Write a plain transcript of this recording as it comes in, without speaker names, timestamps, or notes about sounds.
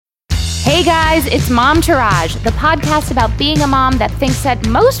Hey guys, it's Mom Tourage, the podcast about being a mom that thinks that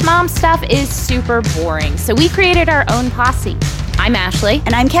most mom stuff is super boring. So we created our own posse. I'm Ashley.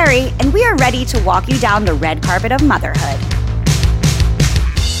 And I'm Carrie, and we are ready to walk you down the red carpet of motherhood.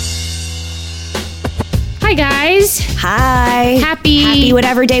 Hi guys. Hi. Happy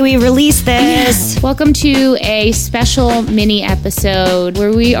whatever day we release this. Welcome to a special mini episode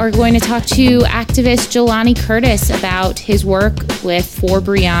where we are going to talk to activist Jelani Curtis about his work with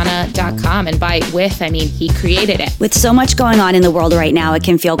Breonna.com. And by with, I mean he created it. With so much going on in the world right now, it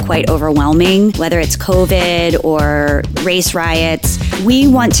can feel quite overwhelming, whether it's COVID or race riots. We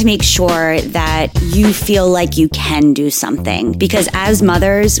want to make sure that you feel like you can do something, because as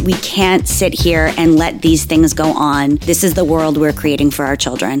mothers, we can't sit here and let these things go on. This is the world we're creating for our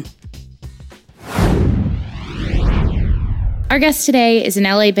children. Our guest today is an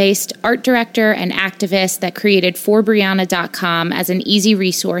LA-based art director and activist that created Breonna.com as an easy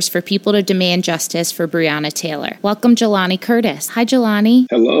resource for people to demand justice for Breonna Taylor. Welcome, Jelani Curtis. Hi, Jelani.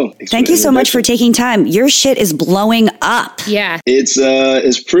 Hello. Thank you so much for taking time. Your shit is blowing up. Yeah.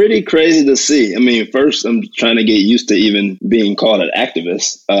 It's pretty crazy to see. I mean, first, I'm trying to get used to even being called an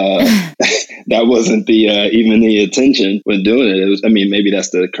activist. That wasn't even the intention when doing it. It was, I mean, maybe that's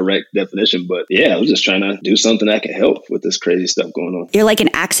the correct definition, but yeah, I was just trying to do something that could help with this crazy stuff going on. You're like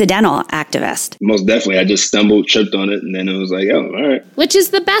an accidental activist. Most definitely. I just stumbled, tripped on it, and then it was like, oh, all right. Which is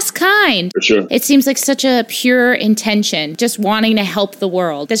the best kind. For sure. It seems like such a pure intention, just wanting to help the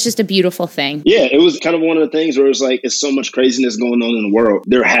world. That's just a beautiful thing. Yeah, it was kind of one of the things where it's like, it's so much craziness going on in the world.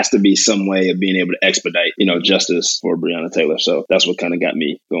 There has to be some way of being able to expedite, justice for Breonna Taylor. So that's what kind of got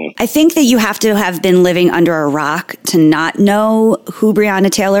me going. I think that you have to have been living under a rock to not know who Breonna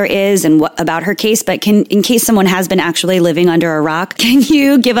Taylor is and what about her case. But in case someone has been actually living under a rock, can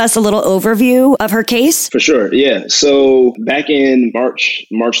you give us a little overview of her case? For sure. Yeah. So back in March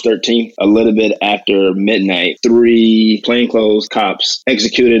 13th, a little bit after midnight, 3 plainclothes cops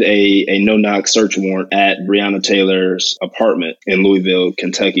executed a no-knock search warrant at Breonna Taylor's apartment in Louisville,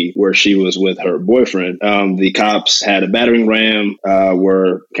 Kentucky, where she was with her boyfriend. The cops had a battering ram,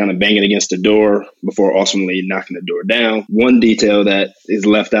 were kind of banging against the door before ultimately knocking the door down. One detail that is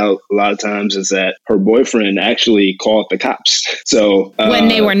left out a lot of times is that her boyfriend actually called the cops. So when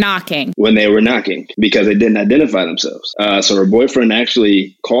they were knocking, because they didn't identify themselves. So her boyfriend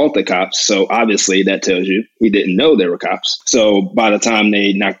actually called the cops. So obviously that tells you he didn't know they were cops. So by the time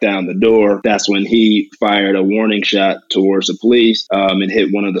they knocked down the door, that's when he fired a warning shot towards the police and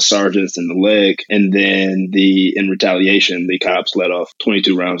hit one of the sergeants in the leg. And then in retaliation, the cops let off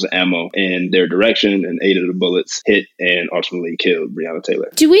 22 rounds of ammo in their direction, and 8 of the bullets hit and ultimately killed Breonna Taylor.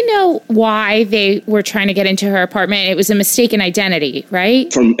 Do we know why they were trying to get into her apartment? It was a mistaken identity,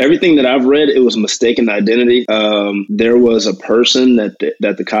 right? From everything that I've read, it was mistaken identity. There was a person that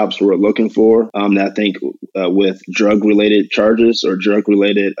the cops were looking for, that I think with drug-related charges or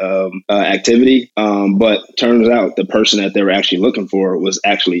drug-related activity. But turns out the person that they were actually looking for was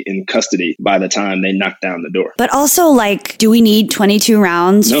actually in custody by the time they knocked down the door. But also, do we need 22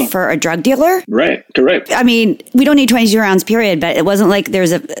 rounds for a drug dealer? Right. Correct. I mean, we don't need 22 rounds, period, but it wasn't like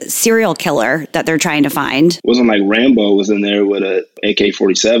there's a serial killer that they're trying to find. It wasn't like Rambo was in there with a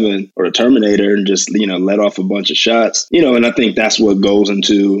AK-47 or a Terminator and just, let off a bunch of shots, and I think that's what goes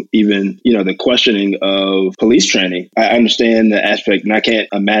into even, the questioning of police training. I understand the aspect, and I can't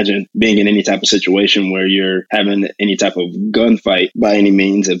imagine being in any type of situation where you're having any type of gunfight by any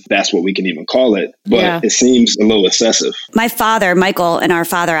means, if that's what we can even call it. But It seems a little excessive. My father, Michael, and our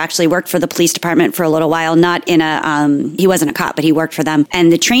father actually worked for the police department for a little while, not in he wasn't a cop, but he worked for them.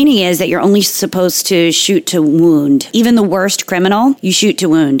 And the training is that you're only supposed to shoot to wound. Even the worst criminal, you shoot to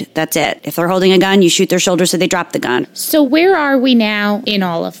wound. That's it. If they're holding a gun, you shoot their shoulder so they drop the gun. So where are we now in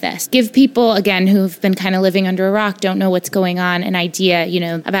all of this? Give people, again, who've been kind of living under a rock, don't know what's going on, an idea,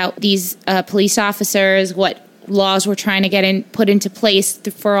 about these police officers, what laws we're trying to put into place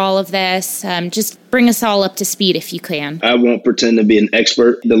for all of this. Just bring us all up to speed if you can. I won't pretend to be an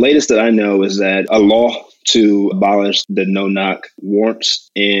expert. The latest that I know is that a law to abolish the no-knock warrants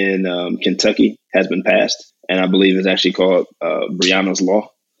in Kentucky has been passed. And I believe it's actually called Breonna's Law.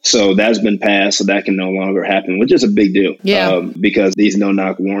 So that's been passed, so that can no longer happen, which is a big deal. Because these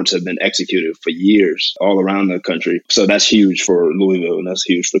no-knock warrants have been executed for years all around the country. So that's huge for Louisville, and that's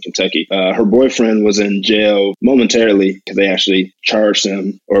huge for Kentucky. Her boyfriend was in jail momentarily because they actually charged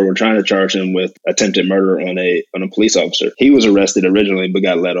him, or were trying to charge him with attempted murder on a police officer. He was arrested originally, but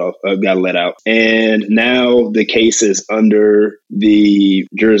got let out. And now the case is under the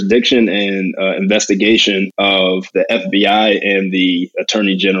jurisdiction and investigation of the FBI and the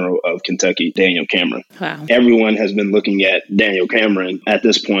Attorney General General of Kentucky, Daniel Cameron. Wow. Everyone has been looking at Daniel Cameron at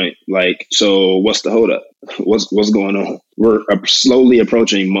this point, like, so what's the holdup? What's going on? We're slowly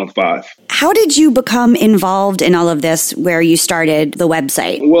approaching month 5. How did you become involved in all of this where you started the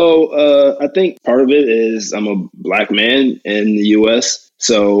website? Well, I think part of it is I'm a Black man in the U.S.,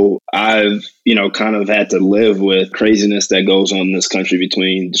 so I've, kind of had to live with craziness that goes on in this country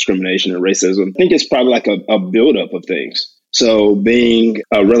between discrimination and racism. I think it's probably like a buildup of things. So being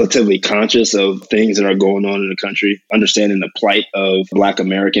relatively conscious of things that are going on in the country, understanding the plight of Black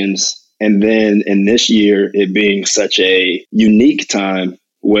Americans, and then in this year, it being such a unique time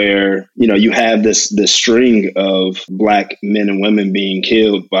where, you have this string of Black men and women being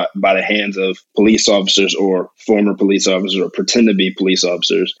killed by the hands of police officers or former police officers or pretend to be police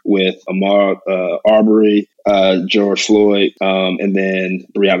officers, with Ahmaud Arbery, George Floyd, and then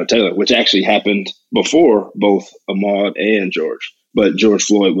Breonna Taylor, which actually happened before both Ahmaud and George. But George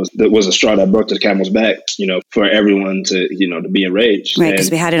Floyd was a straw that broke the camel's back, for everyone to, to be enraged. Right,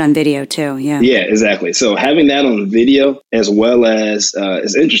 because we had it on video too. Yeah. Yeah, exactly. So having that on video, as well as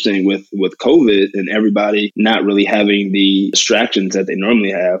it's interesting with COVID and everybody not really having the distractions that they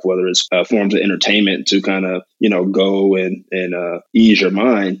normally have, whether it's forms of entertainment to kind of, go and ease your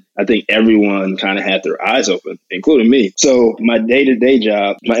mind. I think everyone kind of had their eyes open, including me. So my day-to-day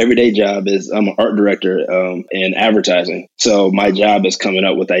job, my everyday job is I'm an art director in advertising. So my job is coming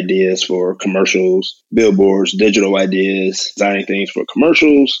up with ideas for commercials, billboards, digital ideas, designing things for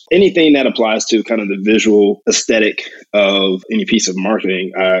commercials, anything that applies to kind of the visual aesthetic of any piece of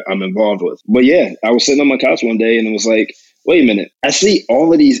marketing I'm involved with. But yeah, I was sitting on my couch one day and it was like, wait a minute, I see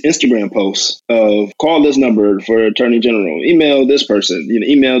all of these Instagram posts of call this number for Attorney General, email this person,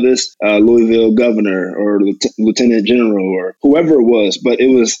 email this Louisville governor or lieutenant general or whoever it was. But it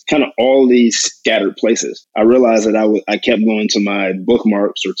was kind of all these scattered places. I realized that I kept going to my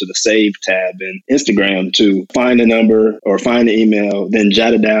bookmarks or to the save tab in Instagram to find a number or find an email, then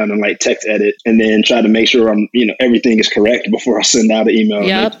jot it down and like text edit, and then try to make sure I'm, everything is correct before I send out an email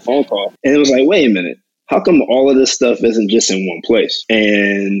or make a phone call. And it was like, wait a minute. How come all of this stuff isn't just in one place?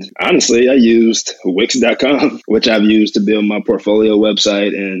 And honestly, I used Wix.com, which I've used to build my portfolio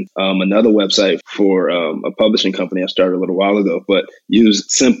website, and another website for a publishing company I started a little while ago, but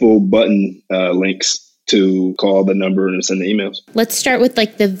use simple button links to call the number and send the emails. Let's start with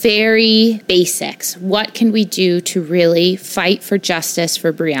like the very basics. What can we do to really fight for justice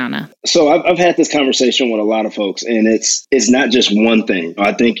for Breonna? So I've had this conversation with a lot of folks, and it's not just one thing.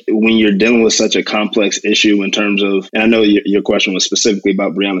 I think when you're dealing with such a complex issue in terms of, and I know your question was specifically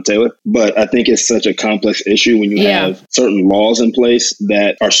about Breonna Taylor, but I think it's such a complex issue when you have certain laws in place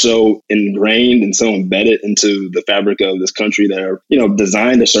that are so ingrained and so embedded into the fabric of this country that are,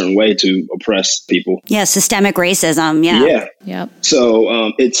 designed a certain way to oppress people. Yeah, systemic racism. Yeah. Yep.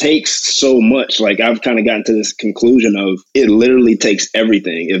 So it takes so much. Like I've kind of gotten to this conclusion of it literally takes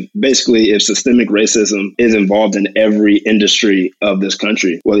everything. If systemic racism is involved in every industry of this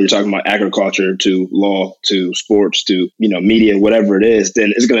country, whether you're talking about agriculture to law to sports to, media, whatever it is,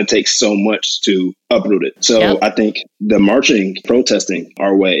 then it's going to take so much to uproot it. So I think the marching, protesting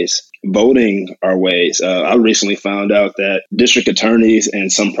are ways. Voting are ways. I recently found out that district attorneys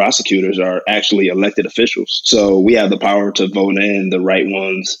and some prosecutors are actually elected officials. So we have the power to vote in the right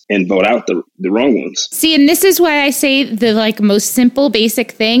ones and vote out the wrong ones. See, and this is why I say the most simple,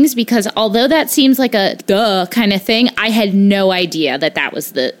 basic things, because although that seems like a duh kind of thing, I had no idea that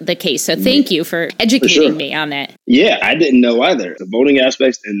was the case. So thank you for educating me on it. Yeah, I didn't know either. The voting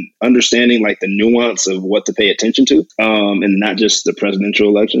aspects and understanding like the nuance of what to pay attention to, and not just the presidential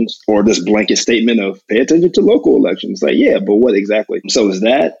elections or this blanket statement of pay attention to local elections. Like, yeah, but what exactly? So is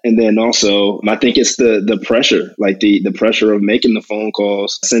that. And then also, I think it's the pressure, like the pressure of making the phone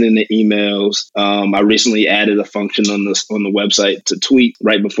calls, sending the emails. I recently added a function on the website to tweet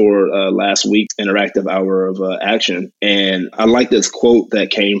right before last week's interactive hour of action. And I like this quote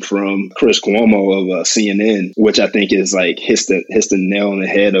that came from Chris Cuomo of CNN, which I think is like hits the nail on the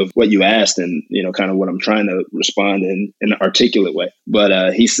head of what you asked and, kind of what I'm trying to respond in an articulate way.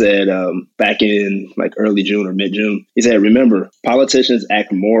 But he said back in like early June or mid-June, he said, remember, politicians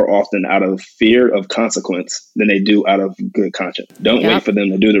act more often out of fear of consequence than they do out of good conscience. Don't wait for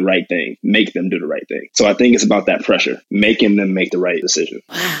them to do the right thing. Make them do the right thing. So I think it's about that pressure, making them make the right decision.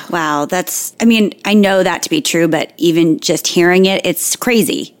 Wow. I know that to be true, but even just hearing it, it's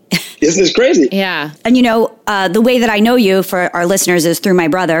crazy. Isn't this crazy? Yeah. And the way that I know you for our listeners is through my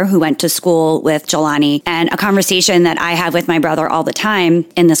brother who went to school with Jelani. And a conversation that I have with my brother all the time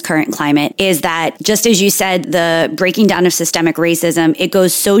in this current climate is that, just as you said, the breaking down of systemic racism, it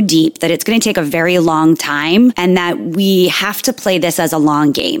goes so deep that it's going to take a very long time, and that we have to play this as a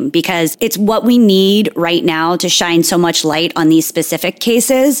long game, because it's what we need right now to shine so much light on these specific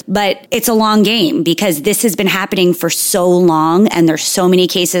cases. But it's a long game because this has been happening for so long, and there's so many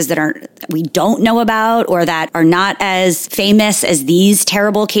cases that we don't know about or that are not as famous as these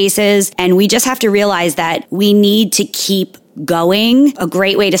terrible cases. And we just have to realize that we need to keep going. A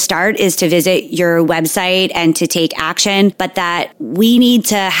great way to start is to visit your website and to take action, but that we need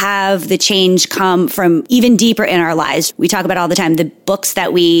to have the change come from even deeper in our lives. We talk about all the time, the books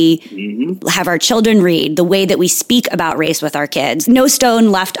that we have our children read, the way that we speak about race with our kids. No stone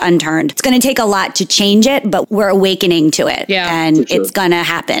left unturned. It's going to take a lot to change it, but we're awakening to it. Yeah, and it's going to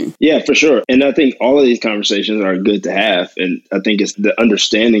happen. Yeah, for sure. And I think all of these conversations are good to have. And I think it's the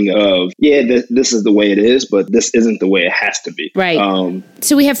understanding of, this is the way it is, but this isn't the way it has to be. Right.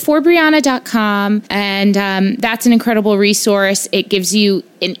 So we have forbreonna.com, and that's an incredible resource. It gives you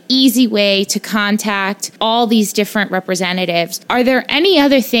an easy way to contact all these different representatives. Are there any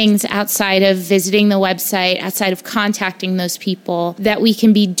other things outside of visiting the website, outside of contacting those people, that we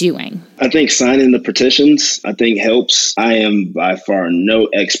can be doing? I think signing the petitions, I think helps. I am by far no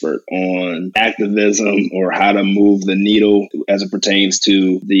expert on activism or how to move the needle as it pertains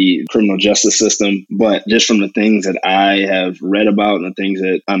to the criminal justice system. But just from the things that I have read about and the things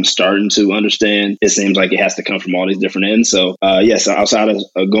that I'm starting to understand, it seems like it has to come from all these different ends. So yes, outside of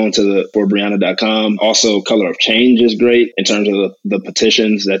going to the forbreonna.com, also Color of Change is great in terms of the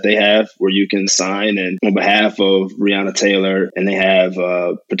petitions that they have where you can sign and on behalf of Breonna Taylor, and they have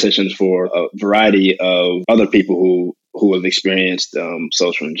petitions for a variety of other people who have experienced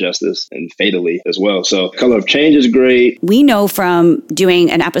social injustice and fatally as well. So Color of Change is great. We know from doing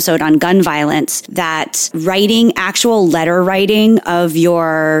an episode on gun violence that actual letter writing of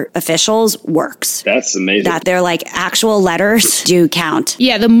your officials works. That's amazing. That they're like actual letters do count.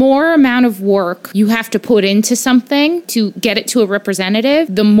 Yeah, the more amount of work you have to put into something to get it to a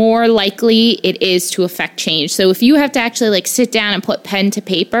representative, the more likely it is to affect change. So if you have to actually sit down and put pen to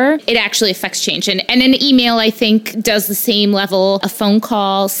paper, it actually affects change. And an email, I think, does the same level. A phone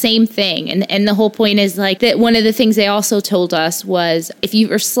call, same thing. And the whole point is that one of the things they also told us was, if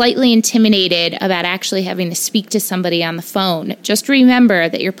you are slightly intimidated about actually having to speak to somebody on the phone, just remember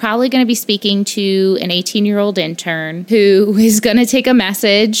that you're probably going to be speaking to an 18-year-old intern who is going to take a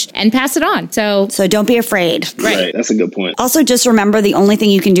message and pass it on. So don't be afraid. Right. That's a good point. Also, just remember the only thing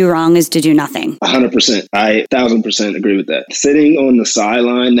you can do wrong is to do nothing. 100%. I 1,000% agree with that. Sitting on the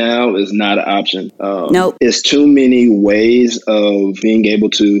sideline now is not an option. Nope. It's too many ways of being able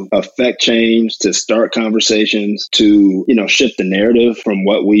to affect change, to start conversations, to, shift the narrative from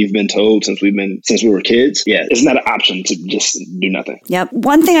what we've been told since we were kids. Yeah, it's not an option to just do nothing. Yep.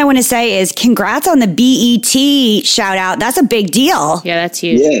 One thing I want to say is congrats on the BET shout out. That's a big deal. Yeah, that's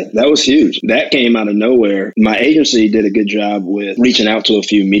huge. Yeah, that was huge. That came out of nowhere. My agency did a good job with reaching out to a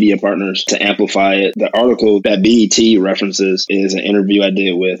few media partners to amplify it. The article that BET references is an interview I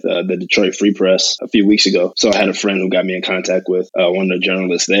did with the Detroit Free Press a few weeks ago. So I had a friend who got me in contact with one of the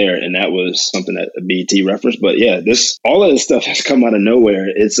journalists there, and that was something that BET referenced. But yeah, all of this stuff has come out of nowhere.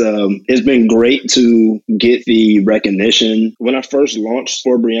 It's been great to get the recognition. When I first launched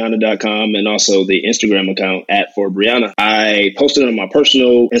forbreonna.com and also the Instagram account at forbreonna, I posted it on my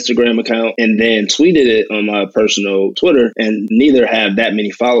personal Instagram account and then tweeted it on my personal Twitter, and neither have that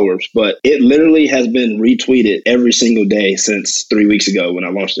many followers, but it literally has been retweeted every single day since 3 weeks ago when I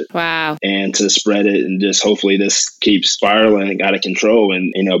launched it. Wow. And to spread it, and just hopefully this keeps spiraling out of control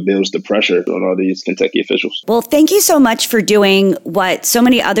and, builds the pressure on all these Kentucky officials. Well, thank you so much for doing what so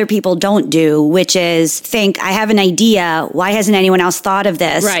many other people don't do, which is think, I have an idea. Why hasn't anyone else thought of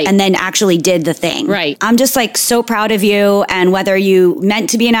this? Right. And then actually did the thing. Right. I'm just so proud of you. And whether you meant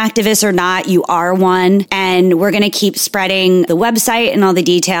to be an activist or not, you are one. And we're going to keep spreading the website and all the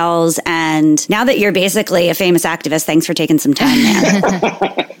details. And now that you're basically a famous activist, thanks for taking some time,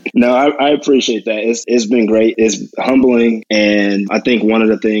 man. No, I appreciate that. It's been great. It's humbling. And I think one of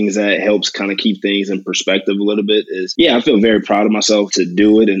the things that helps kind of keep things in perspective a little bit is, I feel very proud of myself to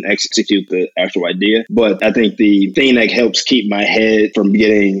do it and execute the actual idea. But I think the thing that helps keep my head from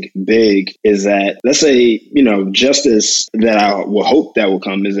getting big is that, let's say, justice that I will hope that will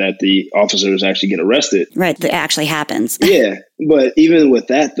come is that the officers actually get arrested. Right. That actually happens. Yeah. But even with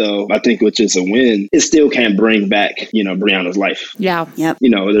that, though, I think which is a win, it still can't bring back, Breonna's life. Yeah. Yep.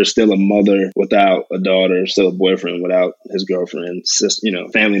 There's still a mother without a daughter, still a boyfriend without his girlfriend,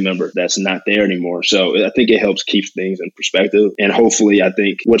 family member that's not there anymore. So I think it helps keep things in perspective. And hopefully, I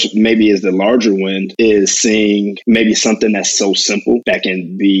think, which maybe is the larger win, is seeing maybe something that's so simple that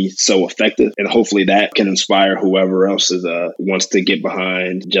can be so effective. And hopefully that can inspire whoever else wants to get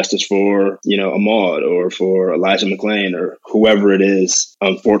behind justice for, Ahmaud or for Elijah McClain or whoever it is,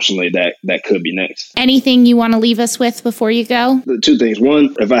 unfortunately, that could be next. Anything you want to leave us with before you go? The two things.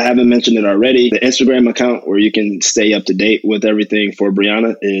 One, if I haven't mentioned it already, the Instagram account where you can stay up to date with everything for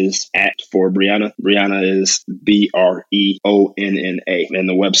Breonna is @4Breonna. Breonna is BREONNA. And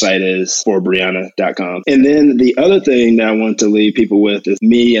the website is forbreonna.com. And then the other thing that I want to leave people with is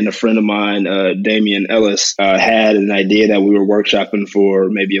me and a friend of mine, Damian Ellis, had an idea that we were workshopping for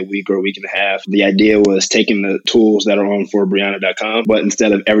maybe a week or a week and a half. The idea was taking the tools that are on forbreonna.com, but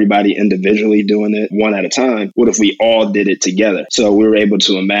instead of everybody individually doing it one at a time, what if we all did it together? So we were able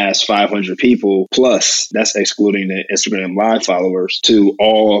to amass 500 people plus, that's excluding the Instagram live followers, to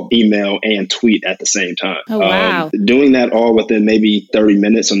all email and tweet at the same time. Oh, wow. Doing that all within maybe 30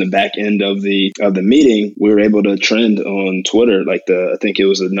 minutes on the back end of the meeting, we were able to trend on Twitter, I think it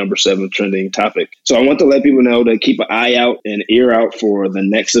was the number 7 trending topic. So I want to let people know to keep an eye out and ear out for the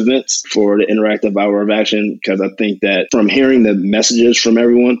next events for the Interactive Hour of Action, because I think that from hearing the messages from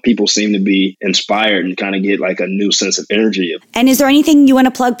everyone, people seem to be inspired and kind of get a new sense of energy. And is there anything you want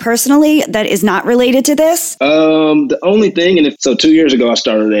to plug personally that is not related to this? The only thing, so 2 years ago, I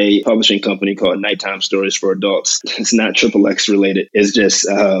started a publishing company called Nighttime Stories for Adults. It's not XXX related. It's just,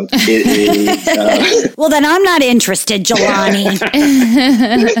 it is. Well, then I'm not interested, Jelani.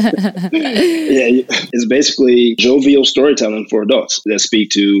 Yeah, it's basically jovial storytelling for adults that speak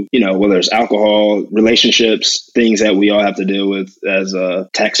to, whether it's alcohol, relationships, things that we all have to deal with as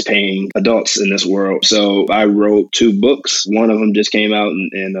tax-paying adults in this world. So I wrote 2 books. One of them just came out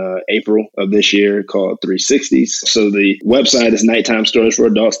in April of this year called 360s. So the website is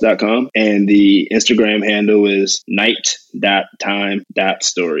nighttimestoriesforadults.com and the Instagram handle is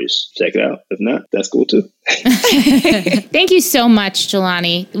night.time.stories. Check it out. If not, that's cool too. Thank you so much,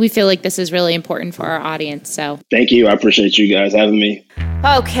 Jelani. We feel like this is really important for our audience. So thank you. I appreciate you guys having me.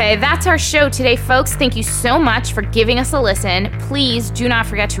 Okay, that's our show today, folks. Thank you so much for giving us a listen. Please do not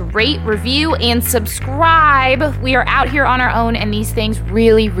forget to rate, review, and subscribe. We are out here on our own, and these things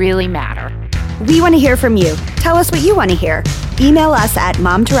really, really matter. We want to hear from you. Tell us what you want to hear. Email us at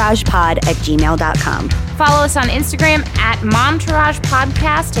momtouragepod@gmail.com. Follow us on Instagram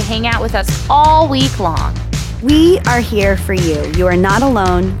 @momtouragepodcast to hang out with us all week long. We are here for you. You are not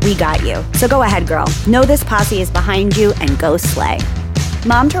alone. We got you. So go ahead, girl. Know this posse is behind you and go slay.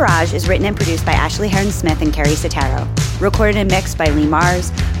 Mom Tourage is written and produced by Ashley Heron-Smith and Carrie Sotero. Recorded and mixed by Lee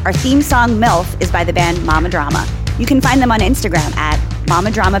Mars. Our theme song, MILF, is by the band Mama Drama. You can find them on Instagram at Mama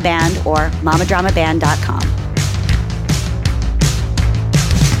Drama Band or mamadramaband.com.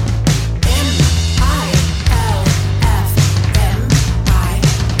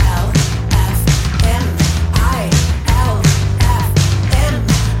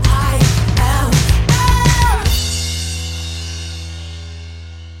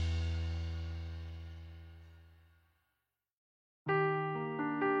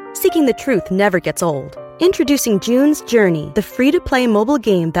 Seeking the truth never gets old. Introducing June's Journey, the free-to-play mobile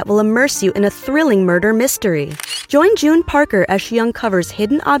game that will immerse you in a thrilling murder mystery. Join June Parker as she uncovers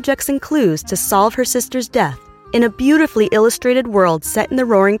hidden objects and clues to solve her sister's death in a beautifully illustrated world set in the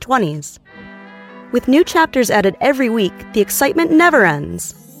Roaring '20s. With new chapters added every week, the excitement never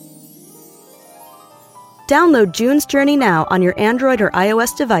ends. Download June's Journey now on your Android or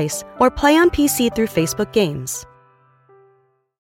iOS device or play on PC through Facebook Games.